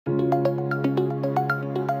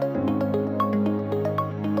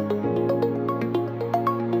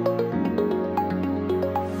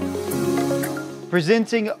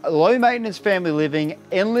presenting low maintenance family living,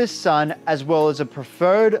 endless sun, as well as a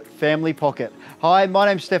preferred family pocket. Hi, my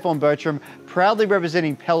name's Stefan Bertram, proudly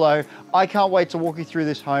representing Pello. I can't wait to walk you through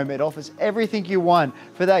this home. It offers everything you want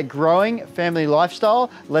for that growing family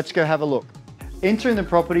lifestyle. Let's go have a look. Entering the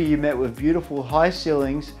property, you met with beautiful high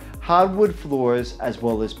ceilings, hardwood floors, as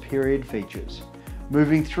well as period features.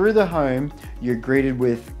 Moving through the home, you're greeted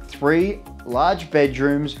with 3 large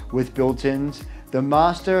bedrooms with built-ins. The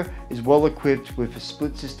master is well equipped with a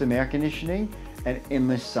split system air conditioning and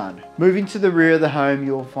endless sun. Moving to the rear of the home,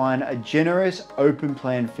 you'll find a generous open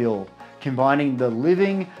plan feel, combining the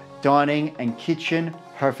living, dining and kitchen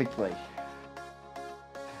perfectly.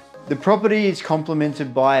 The property is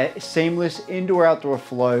complemented by a seamless indoor-outdoor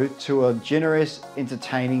flow to a generous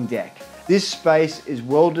entertaining deck. This space is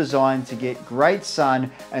well designed to get great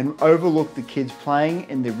sun and overlook the kids playing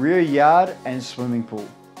in the rear yard and swimming pool.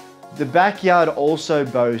 The backyard also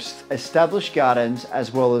boasts established gardens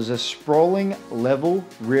as well as a sprawling level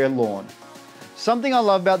rear lawn. Something I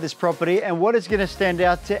love about this property and what is going to stand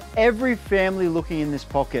out to every family looking in this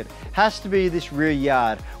pocket has to be this rear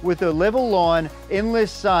yard with a level lawn, endless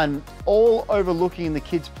sun, all overlooking the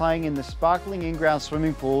kids playing in the sparkling in-ground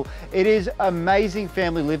swimming pool. It is amazing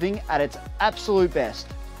family living at its absolute best.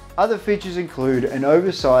 Other features include an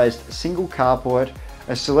oversized single carport,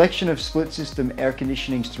 a selection of split system air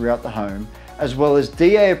conditionings throughout the home, as well as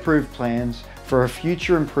DA approved plans for a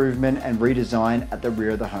future improvement and redesign at the rear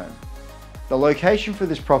of the home. The location for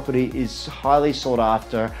this property is highly sought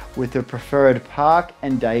after, with a preferred park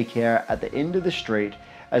and daycare at the end of the street,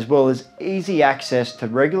 as well as easy access to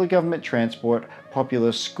regular government transport,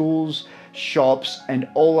 popular schools, shops, and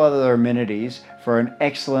all other amenities for an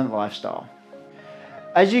excellent lifestyle.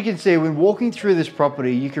 As you can see, when walking through this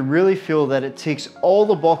property, you can really feel that it ticks all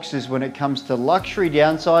the boxes when it comes to luxury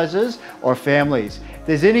downsizers or families. If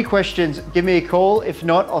there's any questions, give me a call. If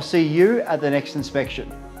not, I'll see you at the next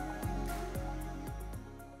inspection.